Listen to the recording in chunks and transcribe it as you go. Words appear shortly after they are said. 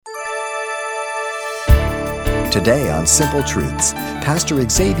Today on Simple Truths, Pastor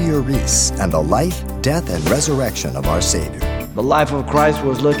Xavier Reese and the life, death, and resurrection of our Savior. The life of Christ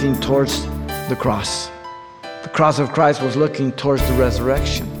was looking towards the cross. The cross of Christ was looking towards the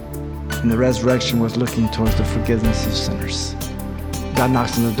resurrection. And the resurrection was looking towards the forgiveness of sinners. God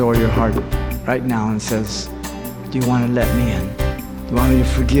knocks on the door of your heart right now and says, do you want to let me in? Do you want me to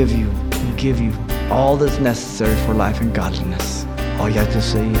forgive you and give you all that's necessary for life and godliness? All you have to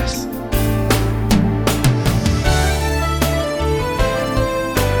say yes.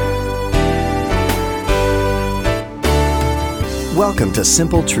 Welcome to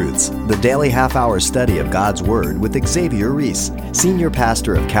Simple Truths, the daily half-hour study of God's Word with Xavier Reese, Senior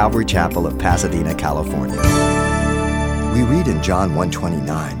Pastor of Calvary Chapel of Pasadena, California. We read in John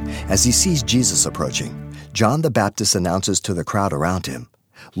 1:29, as he sees Jesus approaching, John the Baptist announces to the crowd around him,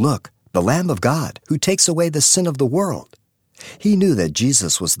 "Look, the Lamb of God, who takes away the sin of the world." He knew that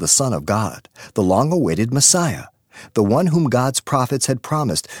Jesus was the Son of God, the long-awaited Messiah, the one whom God's prophets had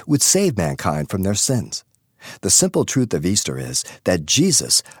promised would save mankind from their sins. The simple truth of Easter is that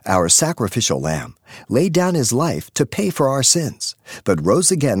Jesus, our sacrificial lamb, laid down his life to pay for our sins, but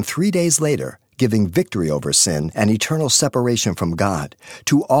rose again 3 days later, giving victory over sin and eternal separation from God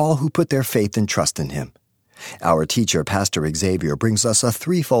to all who put their faith and trust in him. Our teacher, Pastor Xavier, brings us a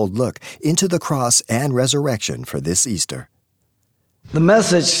threefold look into the cross and resurrection for this Easter. The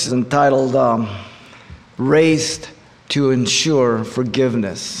message is entitled, Raised to Ensure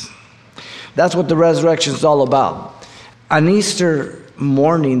Forgiveness. That's what the resurrection is all about. On Easter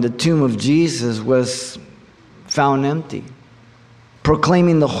morning, the tomb of Jesus was found empty,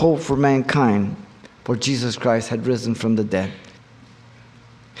 proclaiming the hope for mankind, for Jesus Christ had risen from the dead.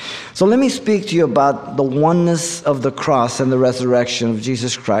 So let me speak to you about the oneness of the cross and the resurrection of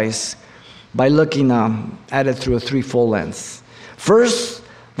Jesus Christ by looking at it through a threefold lens. First,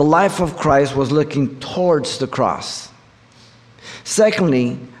 the life of Christ was looking towards the cross.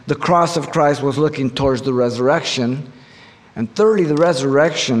 Secondly, the cross of Christ was looking towards the resurrection. And thirdly, the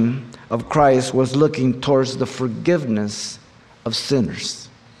resurrection of Christ was looking towards the forgiveness of sinners.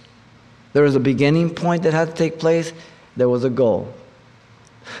 There was a beginning point that had to take place. There was a goal.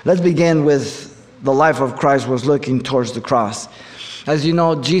 Let's begin with the life of Christ was looking towards the cross. As you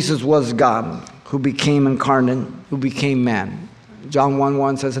know, Jesus was God who became incarnate, who became man. John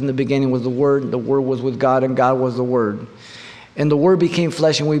 1:1 says, in the beginning was the Word was with God, and God was the Word. And the Word became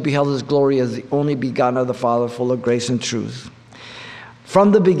flesh, and we beheld his glory as the only begotten of the Father, full of grace and truth.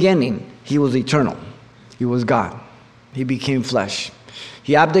 From the beginning, he was eternal. He was God. He became flesh.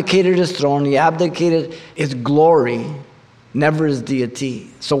 He abdicated his throne. He abdicated his glory, never his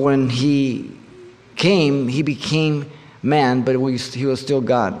deity. So when he came, he became man, but he was still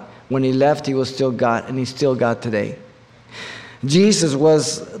God. When he left, he was still God, and he's still God today. Jesus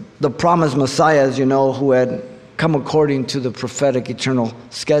was the promised Messiah, as you know, who had come according to the prophetic eternal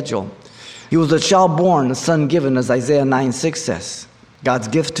schedule. He was a child born, a son given, as Isaiah 9:6 says. God's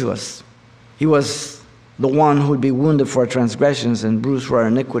gift to us. He was the one who would be wounded for our transgressions and bruised for our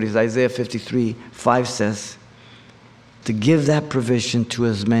iniquities, Isaiah 53:5 says. To give that provision to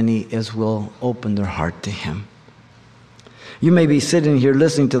as many as will open their heart to him. You may be sitting here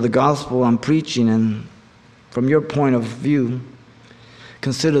listening to the gospel I'm preaching, and from your point of view,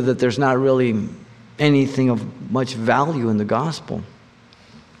 consider that there's not really anything of much value in the gospel.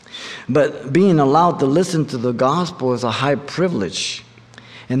 But being allowed to listen to the gospel is a high privilege,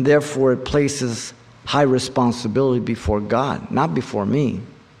 and therefore it places high responsibility before God, not before me,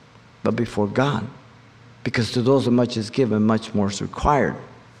 but before God. Because to those who much is given, much more is required.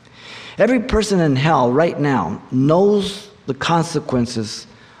 Every person in hell right now knows the consequences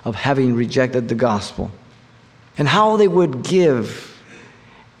of having rejected the gospel, and how they would give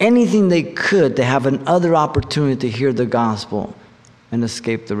anything they could to have another opportunity to hear the gospel and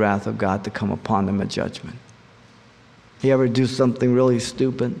escape the wrath of God to come upon them at judgment. You ever do something really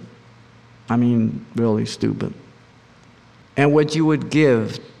stupid? I mean, really stupid. And what you would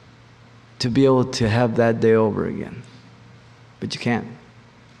give to be able to have that day over again. But you can't.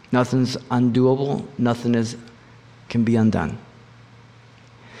 Nothing's undoable. Nothing can be undone.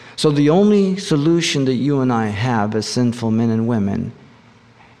 So the only solution that you and I have as sinful men and women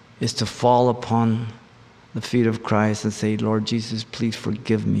is to fall upon the feet of Christ and say, Lord Jesus, please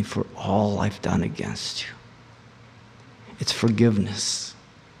forgive me for all I've done against you. It's forgiveness.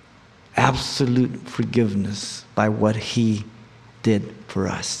 Absolute forgiveness by what he did for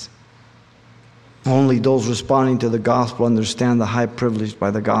us. Only those responding to the gospel understand the high privilege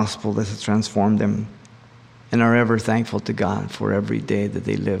by the gospel that has transformed them and are ever thankful to God for every day that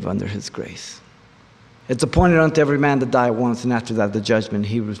they live under his grace. It's appointed unto every man to die once, and after that the judgment.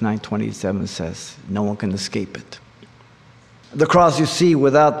 Hebrews 9:27 says, no one can escape it. The cross, you see,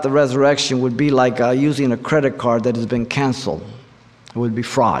 without the resurrection would be like using a credit card that has been canceled. It would be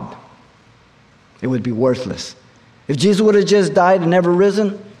fraud. It would be worthless. If Jesus would have just died and never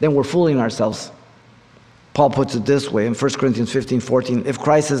risen, then we're fooling ourselves. Paul puts it this way in 1 Corinthians 15:14, if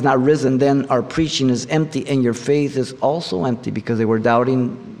Christ has not risen, then our preaching is empty and your faith is also empty, because they were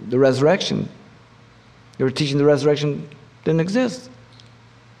doubting the resurrection. They were teaching the resurrection didn't exist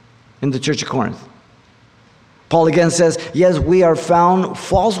in the church of Corinth. Paul again says, yes, we are found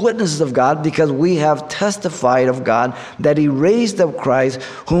false witnesses of God, because we have testified of God that he raised up Christ,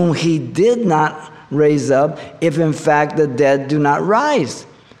 whom he did not raise up, if in fact the dead do not rise.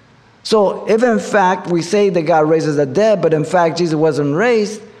 So if in fact we say that God raises the dead, but in fact Jesus wasn't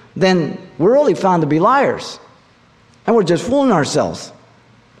raised, then we're really found to be liars. And we're just fooling ourselves.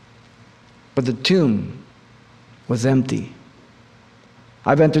 But the tomb was empty.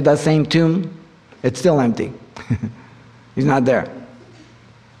 I've entered that same tomb. It's still empty. He's not there.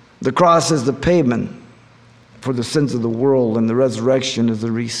 The cross is the payment for the sins of the world, and the resurrection is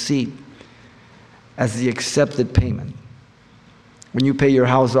the receipt as the accepted payment. When you pay your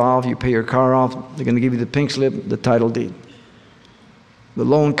house off, you pay your car off, they're going to give you the pink slip, the title deed. The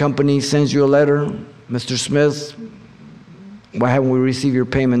loan company sends you a letter, Mr. Smith, why haven't we received your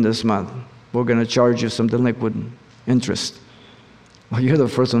payment this month? We're going to charge you some delinquent interest. Well, you're the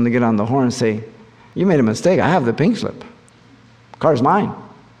first one to get on the horn and say, you made a mistake. I have the pink slip. The car's mine.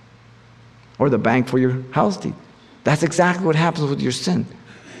 Or the bank for your house deed. That's exactly what happens with your sin.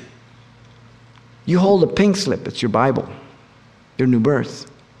 You hold a pink slip. It's your Bible. Your new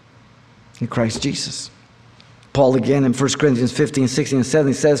birth in Christ Jesus. Paul again in 1 Corinthians 15, 16, and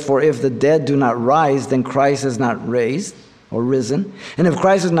 17 says, for if the dead do not rise, then Christ is not raised or risen. And if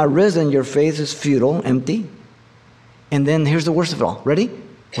Christ is not risen, your faith is futile, empty. And then here's the worst of it all. Ready?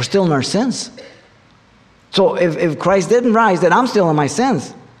 We're still in our sins. So if Christ didn't rise, then I'm still in my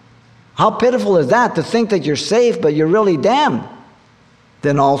sins. How pitiful is that, to think that you're safe, but you're really damned.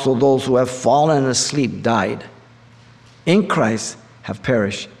 Then also those who have fallen asleep, died in Christ, have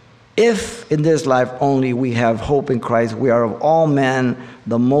perished. If in this life only we have hope in Christ, we are of all men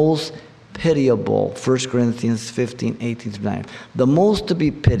the most pitiable. 1 Corinthians 15, 18 through 9. The most to be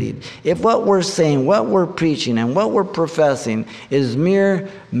pitied. If what we're saying, what we're preaching, and what we're professing is mere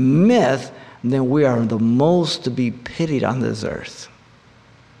myth, then we are the most to be pitied on this earth.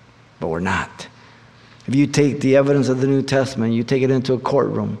 But we're not. If you take the evidence of the New Testament, you take it into a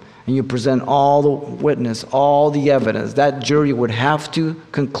courtroom, and you present all the witness, all the evidence, that jury would have to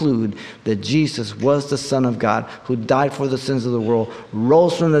conclude that Jesus was the Son of God, who died for the sins of the world,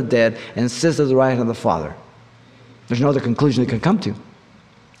 rose from the dead, and sits at the right hand of the Father. There's no other conclusion they can come to.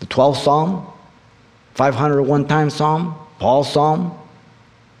 The 12th Psalm, 501 time Psalm, Paul's Psalm.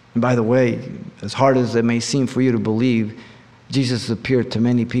 And by the way, as hard as it may seem for you to believe, Jesus appeared to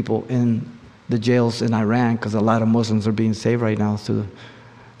many people in the jails in Iran, because a lot of Muslims are being saved right now through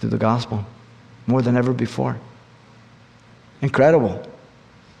the gospel, more than ever before. Incredible.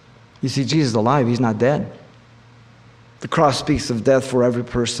 You see, Jesus is alive. He's not dead. The cross speaks of death for every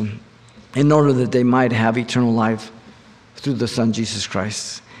person in order that they might have eternal life through the Son, Jesus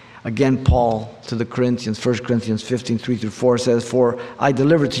Christ. Again, Paul to the Corinthians, 1 Corinthians 15, 3 through 4 says, for I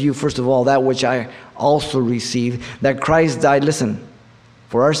delivered to you first of all that which I also received, that Christ died, listen,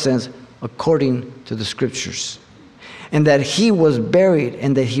 for our sins according to the Scriptures, and that he was buried,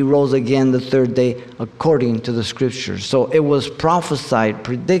 and that he rose again the third day according to the Scriptures. So it was prophesied,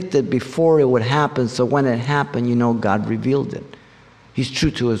 predicted before it would happen, so when it happened, you know God revealed it. He's true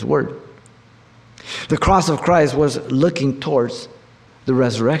to his word. The cross of Christ was looking towards the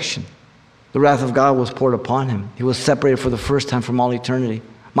resurrection. The wrath of God was poured upon him. He was separated for the first time from all eternity.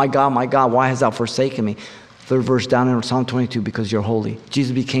 My God, why hast thou forsaken me? Third verse down in Psalm 22, because you're holy.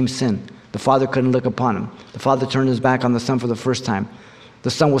 Jesus became sin. The Father couldn't look upon him. The Father turned his back on the Son for the first time.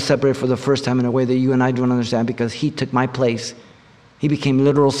 The Son was separated for the first time in a way that you and I don't understand, because he took my place. He became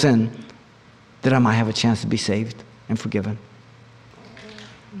literal sin that I might have a chance to be saved and forgiven.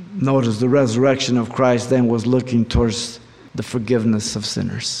 Notice the resurrection of Christ then was looking towards the forgiveness of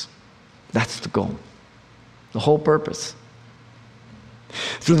sinners. That's the goal. The whole purpose.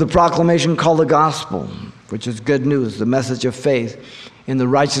 Through the proclamation called the gospel, which is good news, the message of faith in the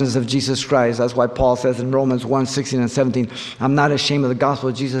righteousness of Jesus Christ. That's why Paul says in Romans 1, 16 and 17, I'm not ashamed of the gospel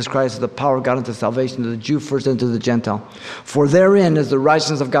of Jesus Christ, the power of God unto salvation to the Jew first and to the Gentile. For therein is the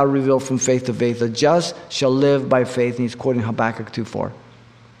righteousness of God revealed from faith to faith. The just shall live by faith. And he's quoting Habakkuk 2:4.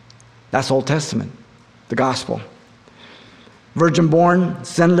 That's Old Testament, the gospel. Virgin born,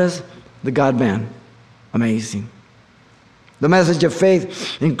 sinless, the God-man. Amazing. The message of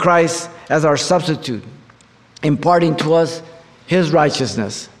faith in Christ as our substitute, imparting to us His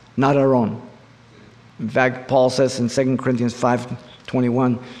righteousness, not our own. In fact, Paul says in 2 Corinthians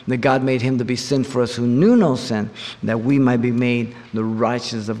 5:21 that God made Him to be sin for us who knew no sin, that we might be made the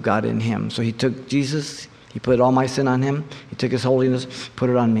righteousness of God in Him. So He took Jesus, He put all my sin on Him. He took His holiness, put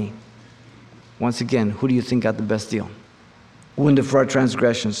it on me. Once again, who do you think got the best deal? Wounded for our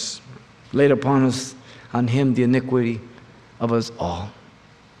transgressions, laid upon us, on Him the iniquity of us all.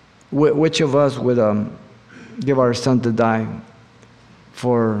 Which of us would give our son to die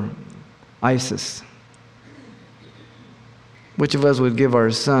for ISIS? Which of us would give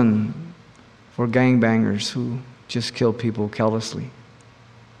our son for gangbangers who just kill people callously?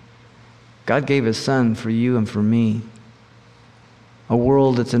 God gave His Son for you and for me. A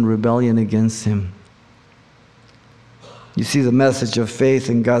world that's in rebellion against Him. You see, the message of faith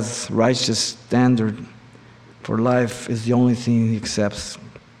in God's righteous standard for life is the only thing He accepts.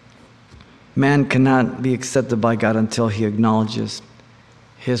 Man cannot be accepted by God until he acknowledges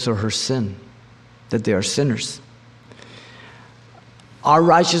his or her sin, that they are sinners. Our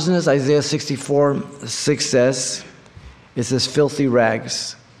righteousness, Isaiah 64:6 says, is as filthy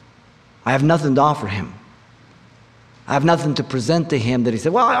rags. I have nothing to offer Him. I have nothing to present to Him that He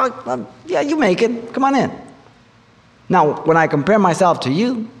said, well, yeah, you make it. Come on in. Now, when I compare myself to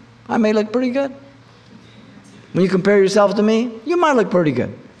you, I may look pretty good. When you compare yourself to me, you might look pretty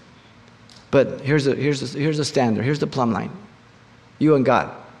good. But here's the standard. Here's the plumb line. You and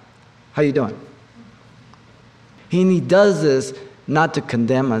God. How you doing? He does this not to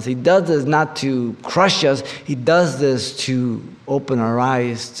condemn us. He does this not to crush us. He does this to open our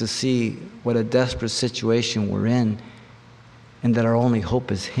eyes to see what a desperate situation we're in and that our only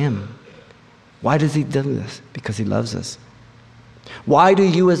hope is Him. Why does He do this? Because He loves us. Why do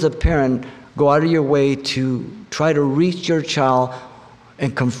you as a parent go out of your way to try to reach your child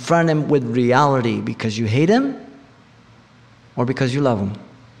and confront him with reality? Because you hate him or because you love him?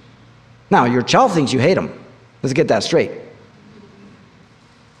 Now, your child thinks you hate him. Let's get that straight.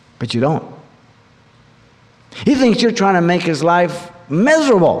 But you don't. He thinks you're trying to make his life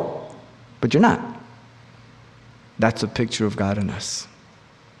miserable, but you're not. That's a picture of God in us.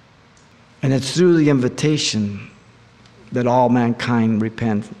 And it's through the invitation that all mankind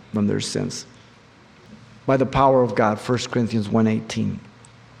repent from their sins. By the power of God, 1 Corinthians 1:18,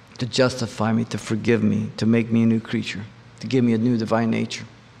 to justify me, to forgive me, to make me a new creature, to give me a new divine nature.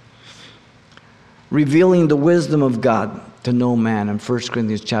 Revealing the wisdom of God to no man in 1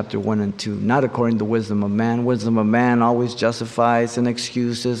 Corinthians chapter 1 and 2. Not according to the wisdom of man. Wisdom of man always justifies and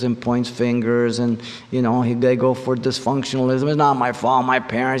excuses and points fingers and, they go for dysfunctionalism. It's not my fault, my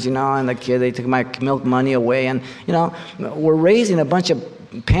parents, and the kid, they took my milk money away. And, we're raising a bunch of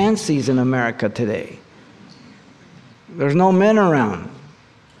pansies in America today. There's no men around.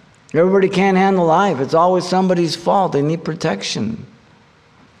 Everybody can't handle life. It's always somebody's fault. They need protection.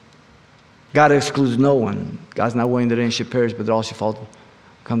 God excludes no one. God's not willing that any should perish, but that all should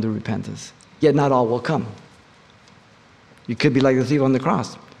come to repentance. Yet not all will come. You could be like the thief on the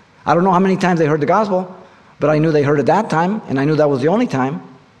cross. I don't know how many times they heard the gospel, but I knew they heard it that time, and I knew that was the only time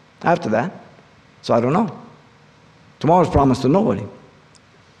after that. So I don't know. Tomorrow's promised to nobody.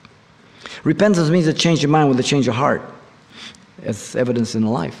 Repentance means a change of mind with a change of heart. It's evidence in the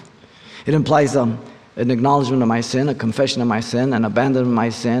life. It implies an acknowledgement of my sin, a confession of my sin, an abandonment of my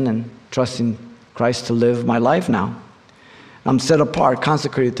sin, and trusting Christ to live my life now. I'm set apart,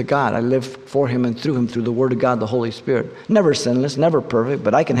 consecrated to God. I live for Him and through Him, through the Word of God, the Holy Spirit. Never sinless, never perfect,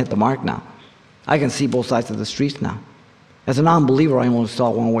 but I can hit the mark now. I can see both sides of the streets now. As a non-believer, I only saw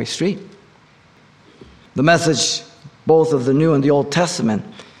a one-way street. The message, both of the New and the Old Testament,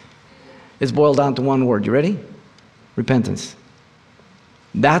 is boiled down to one word. You ready? Repentance.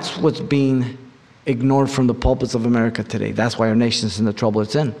 That's what's being ignored from the pulpits of America today. That's why our nation is in the trouble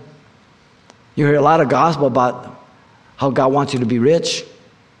it's in. You hear a lot of gospel about how God wants you to be rich,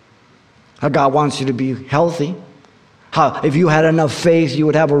 how God wants you to be healthy, how if you had enough faith, you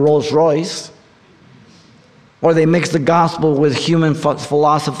would have a Rolls Royce. Or they mix the gospel with human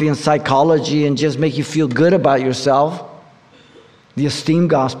philosophy and psychology and just make you feel good about yourself. The esteemed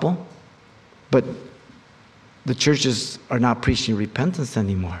gospel. But the churches are not preaching repentance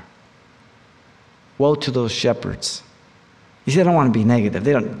anymore. Woe to those shepherds. You see, they don't want to be negative.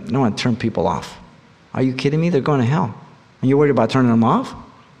 They don't want to turn people off. Are you kidding me? They're going to hell. And you're worried about turning them off?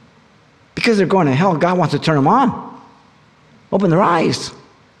 Because they're going to hell, God wants to turn them on. Open their eyes.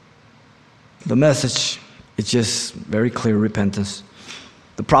 The message is just very clear, repentance.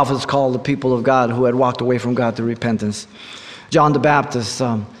 The prophets called the people of God who had walked away from God to repentance. John the Baptist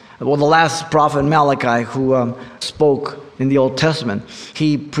Well, the last prophet Malachi, who spoke in the Old Testament,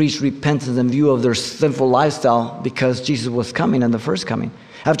 he preached repentance in view of their sinful lifestyle because Jesus was coming in the first coming.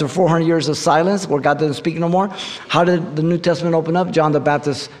 After 400 years of silence, where God didn't speak no more, how did the New Testament open up? John the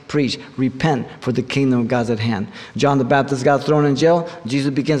Baptist preached, repent, for the kingdom of God's at hand. John the Baptist got thrown in jail.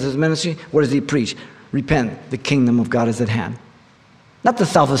 Jesus begins his ministry. What does he preach? Repent, the kingdom of God is at hand. Not the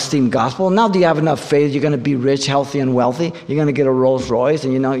self-esteem gospel. Now do you have enough faith, you're going to be rich, healthy, and wealthy. You're going to get a Rolls Royce,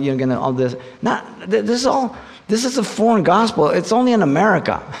 and you're going to all this. This is a foreign gospel. It's only in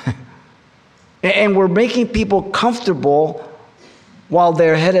America. And we're making people comfortable while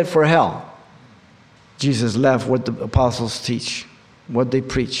they're headed for hell. Jesus left what the apostles teach, what they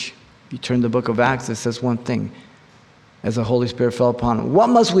preach. You turn the book of Acts, it says one thing, as the Holy Spirit fell upon him. What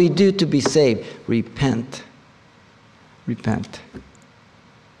must we do to be saved? Repent. Repent.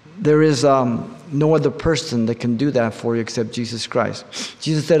 There is no other person that can do that for you except Jesus Christ.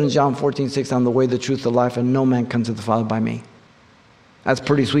 Jesus said in John 14:6, I'm the way, the truth, the life, and no man comes to the Father by me. That's a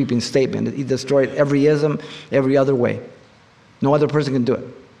pretty sweeping statement. He destroyed every ism, every other way. No other person can do it.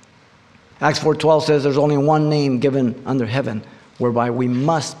 Acts 4:12 says there's only one name given under heaven whereby we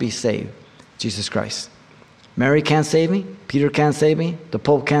must be saved, Jesus Christ. Mary can't save me. Peter can't save me. The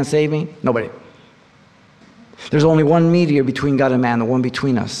Pope can't save me. Nobody. There's only one mediator between God and man, the one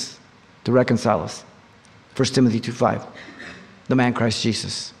between us, to reconcile us. 1 Timothy 2:5, the man Christ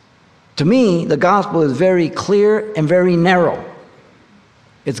Jesus. To me, the gospel is very clear and very narrow.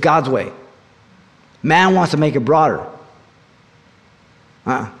 It's God's way. Man wants to make it broader.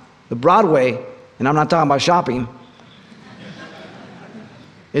 The broad way, and I'm not talking about shopping,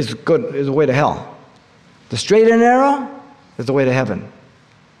 is the way to hell. The straight and narrow is the way to heaven.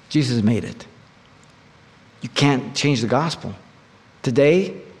 Jesus made it. You can't change the gospel.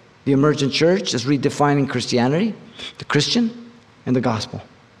 Today, the emergent church is redefining Christianity, the Christian, and the gospel.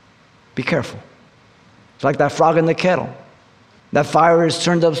 Be careful. It's like that frog in the kettle. That fire is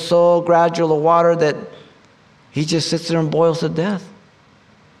turned up so gradual, the water, that he just sits there and boils to death.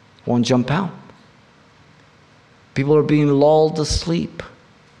 Won't jump out. People are being lulled to sleep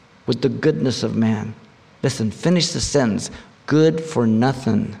with the goodness of man. Listen, finish the sentence. Good for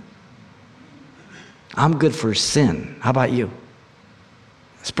nothing. I'm good for sin. How about you?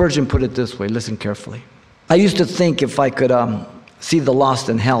 Spurgeon put it this way. Listen carefully. I used to think if I could see the lost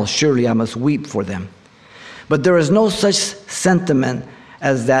in hell, surely I must weep for them. But there is no such sentiment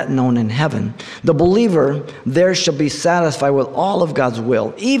as that known in heaven. The believer there shall be satisfied with all of God's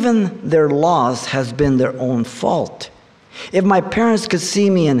will. Even their loss has been their own fault. If my parents could see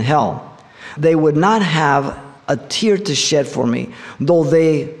me in hell, they would not have a tear to shed for me, though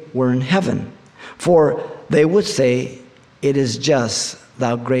they were in heaven. For they would say, it is just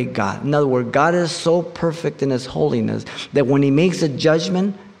thou great God. In other words, God is so perfect in his holiness that when he makes a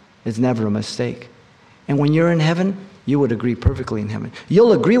judgment, it's never a mistake. And when you're in heaven, you would agree perfectly in heaven.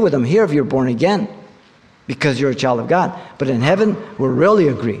 You'll agree with him here if you're born again, because you're a child of God. But in heaven, we'll really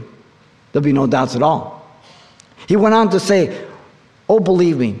agree. There'll be no doubts at all. He went on to say, oh,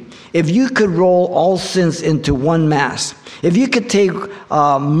 believe me, if you could roll all sins into one mass, if you could take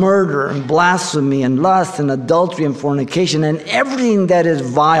murder and blasphemy and lust and adultery and fornication and everything that is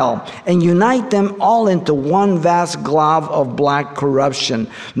vile and unite them all into one vast glob of black corruption,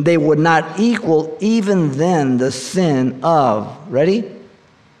 they would not equal even then the sin of, ready?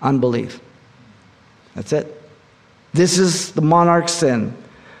 Unbelief. That's it. This is the monarch's sin,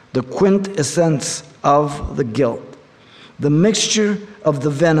 the quintessence of the guilt, the mixture of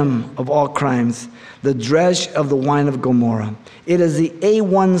the venom of all crimes, the dredge of the wine of Gomorrah. It is the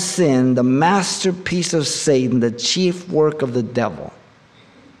A1 sin, the masterpiece of Satan, the chief work of the devil.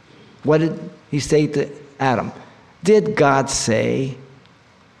 What did he say to Adam? Did God say?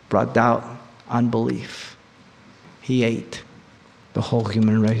 Brought doubt, unbelief. He ate. The whole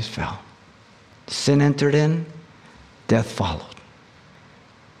human race fell. Sin entered in, death followed.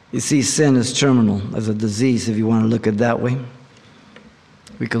 You see, sin is terminal as a disease, if you want to look at it that way.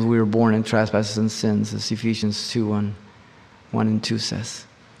 Because we were born in trespasses and sins, as Ephesians 2:1 and 2 says.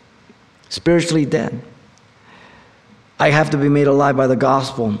 Spiritually dead. I have to be made alive by the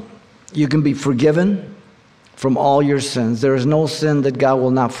gospel. You can be forgiven from all your sins. There is no sin that God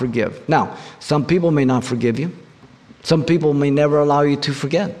will not forgive. Now, some people may not forgive you. Some people may never allow you to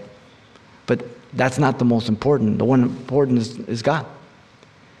forget. But that's not the most important. The one important is God.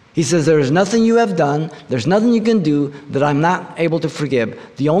 He says, there is nothing you have done, there's nothing you can do that I'm not able to forgive.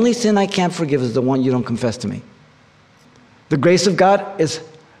 The only sin I can't forgive is the one you don't confess to me. The grace of God is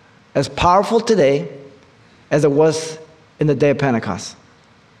as powerful today as it was in the day of Pentecost.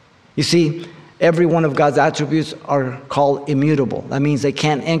 You see, Every one of God's attributes are called immutable. That means they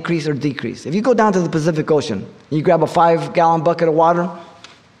can't increase or decrease. If you go down to the Pacific Ocean, and you grab a 5-gallon bucket of water,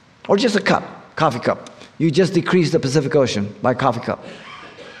 or just a coffee cup, you just decrease the Pacific Ocean by a coffee cup.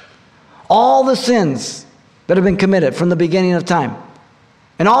 All the sins that have been committed from the beginning of time,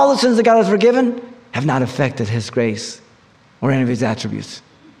 and all the sins that God has forgiven, have not affected His grace or any of His attributes.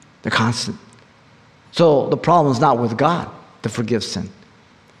 They're constant. So the problem is not with God to forgive sin.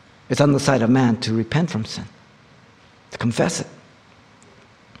 It's on the side of man to repent from sin, to confess it.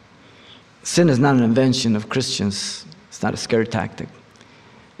 Sin is not an invention of Christians. It's not a scare tactic.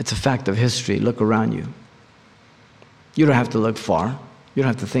 It's a fact of history. Look around you. You don't have to look far. You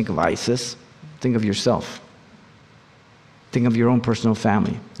don't have to think of ISIS. Think of yourself. Think of your own personal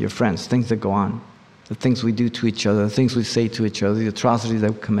family, your friends, things that go on, the things we do to each other, the things we say to each other, the atrocities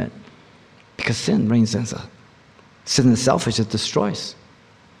that we commit. Because sin reigns in us. Sin is selfish. It destroys.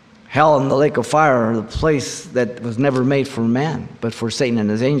 Hell and the lake of fire are the place that was never made for man, but for Satan and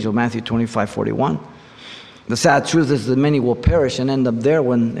his angel, Matthew 25:41. The sad truth is that many will perish and end up there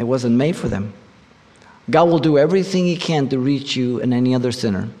when it wasn't made for them. God will do everything He can to reach you and any other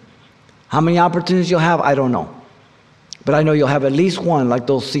sinner. How many opportunities you'll have, I don't know. But I know you'll have at least one, like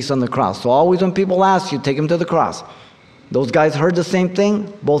those thieves on the cross. So always when people ask you, take them to the cross. Those guys heard the same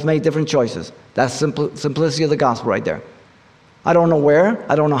thing, both made different choices. That's simplicity of the gospel right there. I don't know where,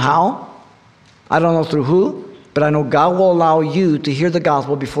 I don't know how, I don't know through who, but I know God will allow you to hear the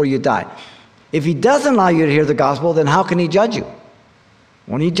gospel before you die. If He doesn't allow you to hear the gospel, then how can He judge you?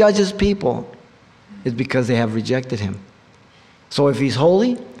 When He judges people, it's because they have rejected Him. So if He's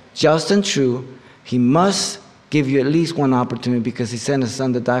holy, just and true, He must give you at least one opportunity because He sent His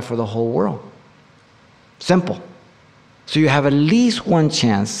Son to die for the whole world. Simple. So you have at least one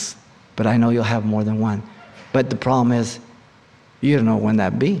chance, but I know you'll have more than one. But the problem is, you don't know when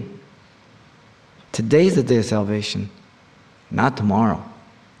that be. Today's the day of salvation, not tomorrow.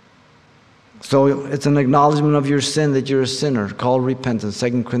 So it's an acknowledgement of your sin that you're a sinner, called repentance,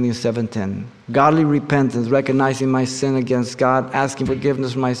 2 Corinthians 7:10. Godly repentance, recognizing my sin against God, asking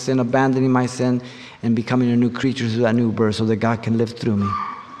forgiveness for my sin, abandoning my sin, and becoming a new creature through that new birth so that God can live through me.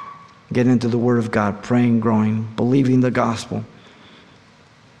 Get into the Word of God, praying, growing, believing the gospel,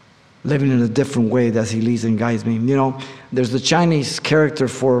 living in a different way as He leads and guides me. You know, there's the Chinese character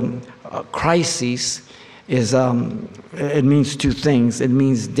for crises. It means two things. It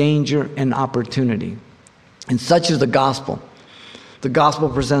means danger and opportunity. And such is the gospel. The gospel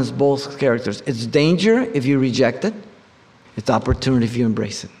presents both characters. It's danger if you reject it. It's opportunity if you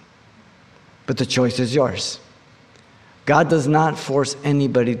embrace it. But the choice is yours. God does not force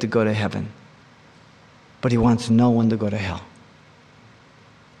anybody to go to heaven, but He wants no one to go to hell.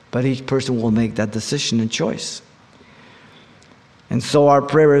 But each person will make that decision and choice. And so our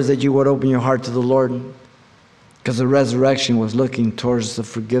prayer is that you would open your heart to the Lord, because the resurrection was looking towards the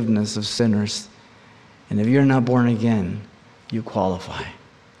forgiveness of sinners. And if you're not born again, you qualify.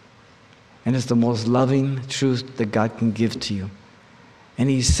 And it's the most loving truth that God can give to you. And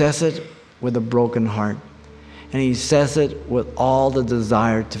He says it with a broken heart. And He says it with all the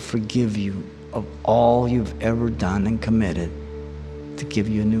desire to forgive you of all you've ever done and committed, to give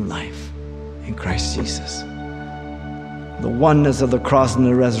you a new life in Christ Jesus. The oneness of the cross and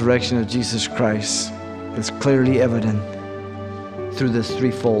the resurrection of Jesus Christ is clearly evident through this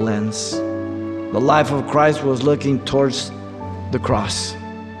threefold lens. The life of Christ was looking towards the cross.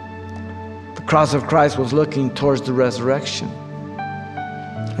 The cross of Christ was looking towards the resurrection.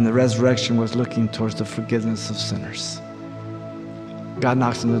 And the resurrection was looking towards the forgiveness of sinners. God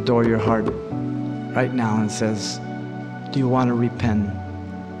knocks on the door of your heart right now and says, do you want to repent?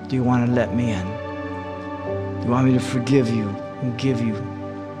 Do you want to let me in? Do you want me to forgive you and give you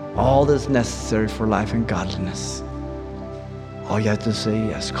all that's necessary for life and godliness? All you have to say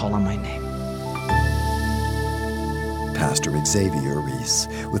yes, call on my name. Pastor Xavier Reese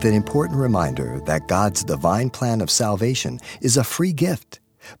with an important reminder that God's divine plan of salvation is a free gift,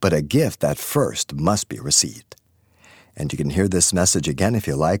 but a gift that first must be received. And you can hear this message again if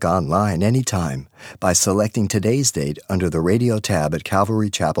you like online anytime by selecting today's date under the radio tab at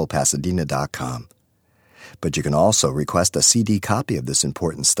CalvaryChapelPasadena.com. But you can also request a CD copy of this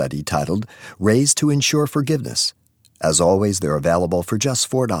important study titled Raised to Ensure Forgiveness. As always, they're available for just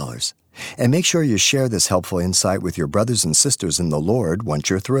 $4. And make sure you share this helpful insight with your brothers and sisters in the Lord once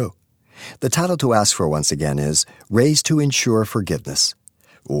you're through. The title to ask for once again is Raised to Ensure Forgiveness.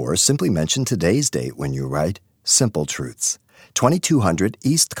 Or simply mention today's date when you write Simple Truths, 2200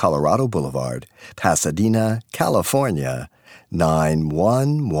 East Colorado Boulevard, Pasadena, California,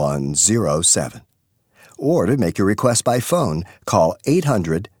 91107. Or to make your request by phone, call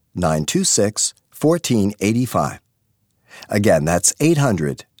 800-926-1485. Again, that's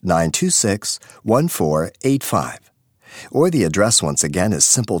 800-926-1485. Or the address once again is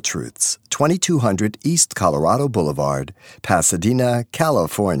Simple Truths, 2200 East Colorado Boulevard, Pasadena,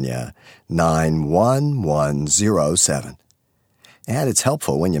 California, 91107. And it's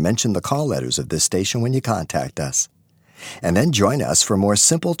helpful when you mention the call letters of this station when you contact us. And then join us for more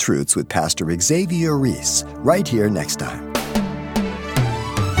Simple Truths with Pastor Xavier Reese, right here next time.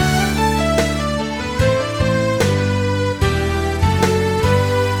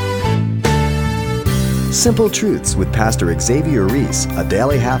 Simple Truths with Pastor Xavier Reese, a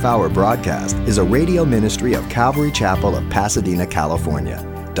daily half-hour broadcast, is a radio ministry of Calvary Chapel of Pasadena, California.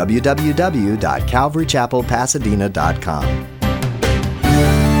 www.calvarychapelpasadena.com.